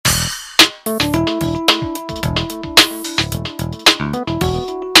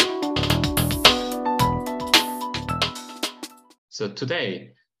So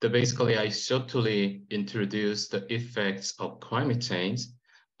today, basically I shortly introduce the effects of climate change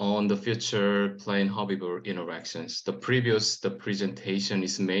on the future plant-herbivore interactions. The presentation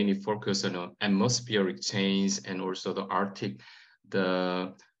is mainly focused on atmospheric change and also the Arctic,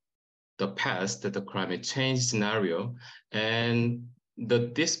 the past, the climate change scenario. And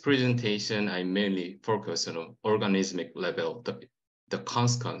this presentation, I mainly focus on organismic level, the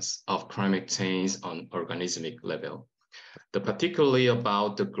consequence of climate change on organismic level. Particularly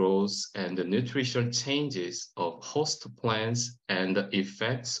about the growth and the nutrition changes of host plants and the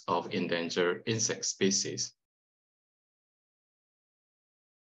effects of endangered insect species.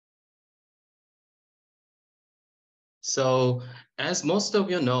 So, as most of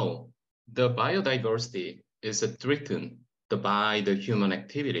you know, the biodiversity is threatened by the human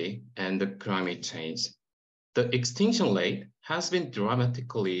activity and the climate change. The extinction rate has been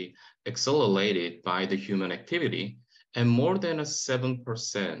dramatically accelerated by the human activity, and more than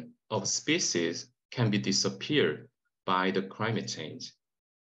 7% of species can be disappeared by the climate change.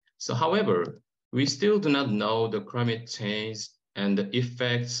 So, however, we still do not know the climate change and the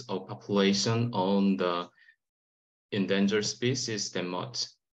effects of population on the endangered species that much.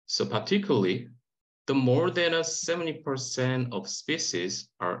 So particularly, the more than 70% of species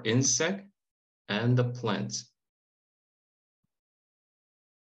are insect and the plants.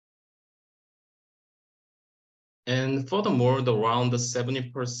 And furthermore, around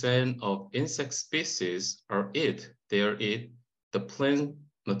 70% of insect species eat the plant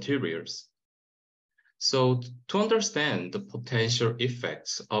materials. So to understand the potential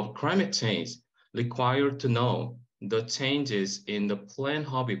effects of climate change, require to know the changes in the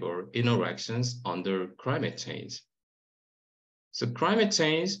plant-herbivore interactions under climate change. So climate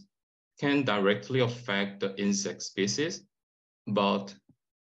change can directly affect the insect species, but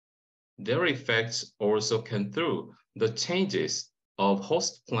their effects also can through the changes of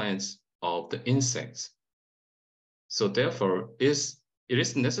host plants of the insects. So therefore, it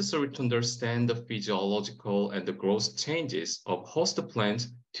is necessary to understand the physiological and the growth changes of host plants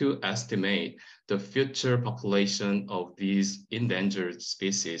to estimate the future population of these endangered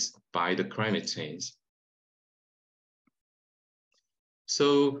species by the climate change.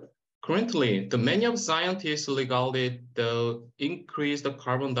 So currently, the many of scientists regarded the increased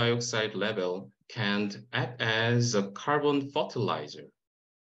carbon dioxide level can act as a carbon fertilizer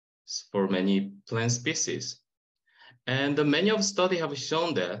for many plant species. And many of studies have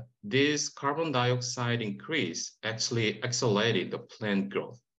shown that this carbon dioxide increase actually accelerated the plant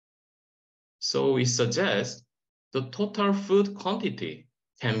growth. So it suggests the total food quantity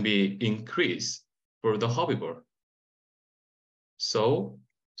can be increased for the herbivore. So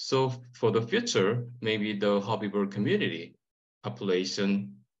for the future, maybe the herbivore community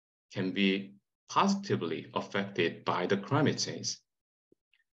population can be positively affected by the climate change.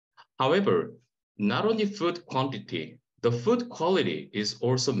 However, not only food quantity, the food quality is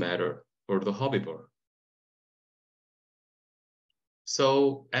also matter for the herbivore.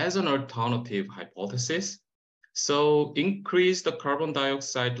 So as an alternative hypothesis, so increase the carbon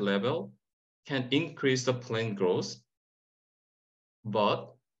dioxide level can increase the plant growth,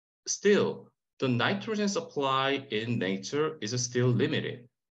 but still the nitrogen supply in nature is still limited.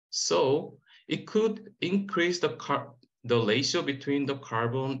 So it could increase the ratio between the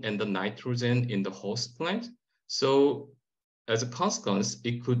carbon and the nitrogen in the host plant. So as a consequence,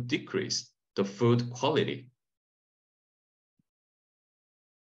 it could decrease the food quality.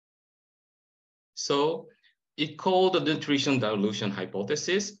 So it called the nutrition dilution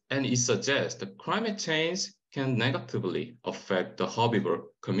hypothesis, and it suggests that climate change can negatively affect the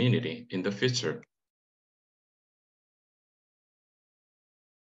herbivore community in the future.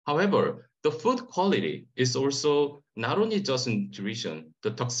 However, the food quality is also not only just nutrition,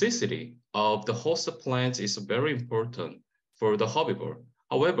 the toxicity of the host plants is very important for the herbivore.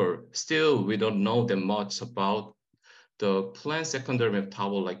 However, still we don't know that much about the plant secondary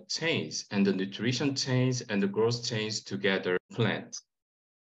metabolic change and the nutrition change and the growth change together plant.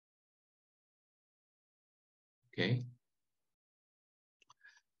 Okay.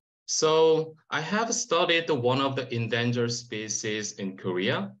 So I have studied one of the endangered species in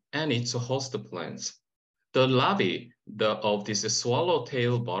Korea, and it's a host plants. The larvae of this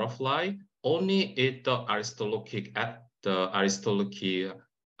swallowtail butterfly only eat the Aristolochia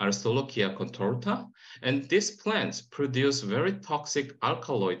contorta, and these plants produce very toxic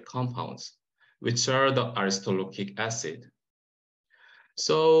alkaloid compounds, which are the aristolochic acid.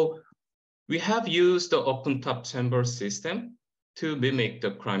 So we have used the open top chamber system to mimic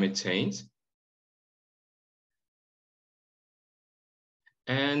the climate change.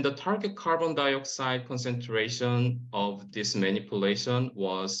 And the target carbon dioxide concentration of this manipulation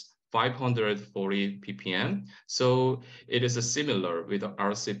was 540 ppm. So it is similar with the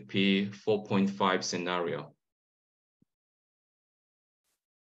RCP 4.5 scenario.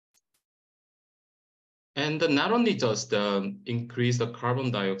 And not only just increase the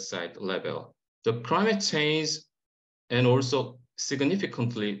carbon dioxide level, the climate change and also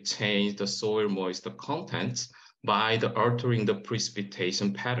significantly change the soil moisture content by altering the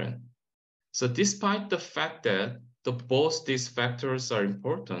precipitation pattern. So despite the fact that both these factors are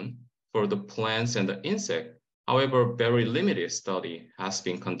important for the plants and the insect, however, very limited study has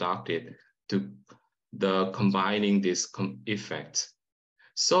been conducted to combining these effects.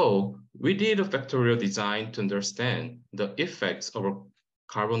 So we did a factorial design to understand the effects of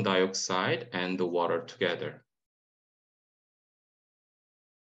carbon dioxide and the water together.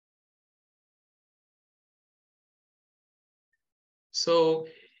 So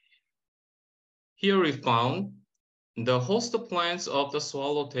here we found the host plants of the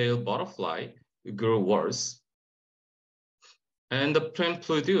swallowtail butterfly grew worse, and the plant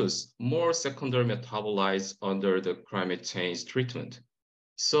produced more secondary metabolites under the climate change treatment.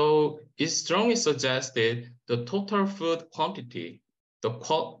 So it strongly suggested the total food quantity, the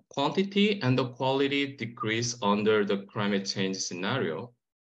quantity and the quality decrease under the climate change scenario.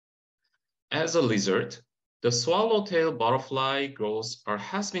 As a result, the swallowtail butterfly growth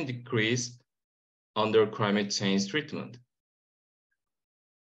has been decreased under climate change treatment.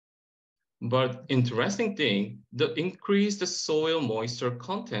 But interesting thing, the increased soil moisture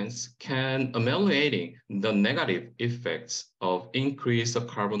contents can ameliorate the negative effects of increased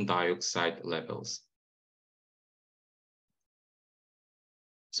carbon dioxide levels.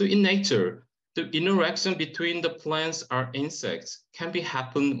 So in nature, the interaction between the plants or insects can be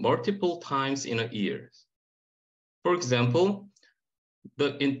happen multiple times in a year. For example,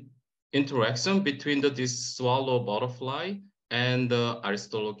 the interaction between this swallow butterfly and the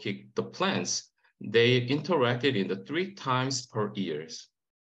aristolochic, the plants, they interacted in the 3 times per year.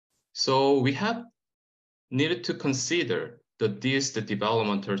 So we have needed to consider the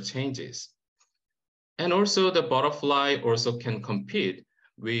developmental changes. And also the butterfly also can compete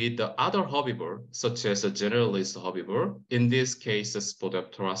with the other herbivore, such as a generalist herbivore, in this case, the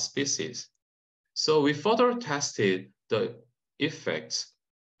Spodoptera species. So we further tested the effects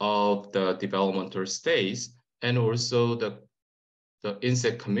of the developmental stage and also the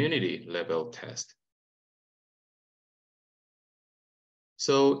insect community level test.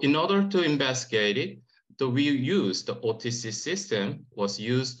 So in order to investigate it, we used the OTC system was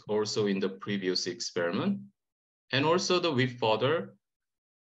used also in the previous experiment. And also we further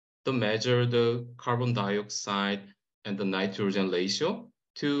measure the carbon dioxide and the nitrogen ratio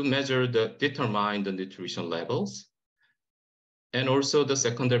to determine the nutrition levels. And also the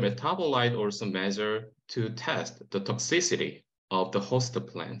secondary metabolite also measure to test the toxicity of the host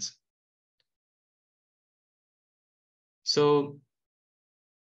plants. So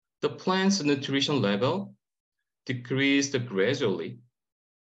the plant's nutrition level decreased gradually.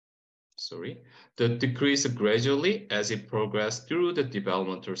 Decreased gradually as it progressed through the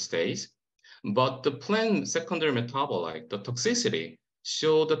developmental stage. But the plant secondary metabolite, the toxicity,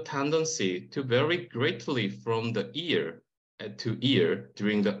 showed a tendency to vary greatly from the year to year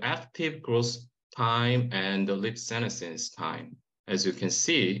during the active growth time and the leaf senescence time. As you can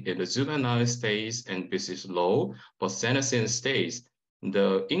see, in the juvenile stage, NBC is low, but senescence stage,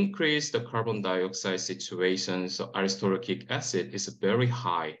 the increased carbon dioxide situation, so aristolochic acid is very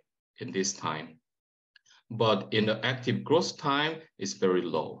high in this time. But in the active growth time, it's very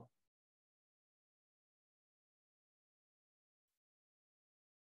low.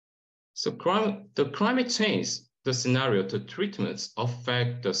 So the climate change, the scenario to treatments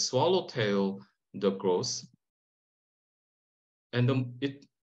affect the swallowtail, the growth. And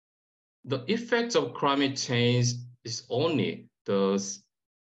the effects of climate change is only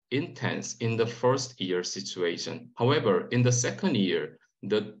intense in the first year situation. However, in the second year,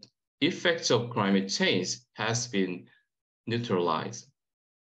 the effects of climate change has been neutralized.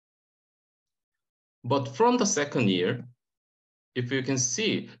 But from the second year, if you can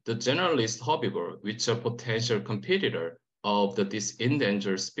see the generalist herbivore, which are potential competitor of this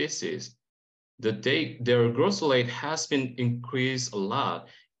endangered species, their growth rate has been increased a lot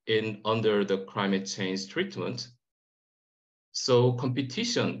under the climate change treatment. So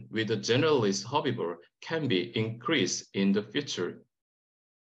competition with the generalist herbivore can be increased in the future.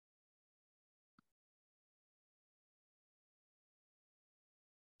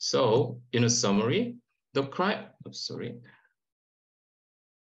 So in a summary, the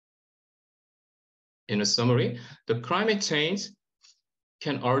climate change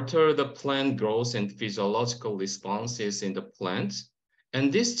can alter the plant growth and physiological responses in the plant.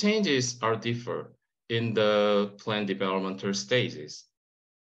 And these changes are differ in the plant developmental stages.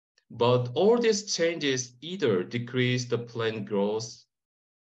 But all these changes either decrease the plant growth,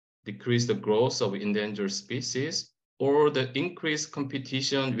 decrease the growth of endangered species, or the increased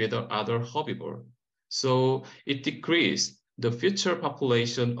competition with other herbivore. So it decreased the future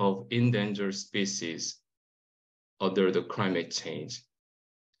population of endangered species under the climate change.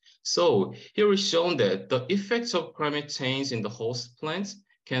 So here is shown that the effects of climate change in the host plants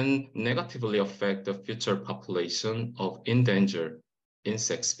can negatively affect the future population of endangered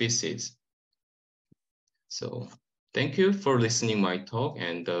insect species. So thank you for listening my talk,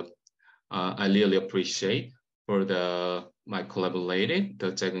 and I really appreciate for my collaborator,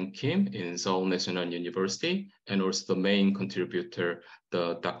 the Jae Kim in Seoul National University, and also the main contributor,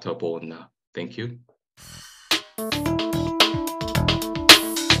 the Dr. Bo Na. Thank you.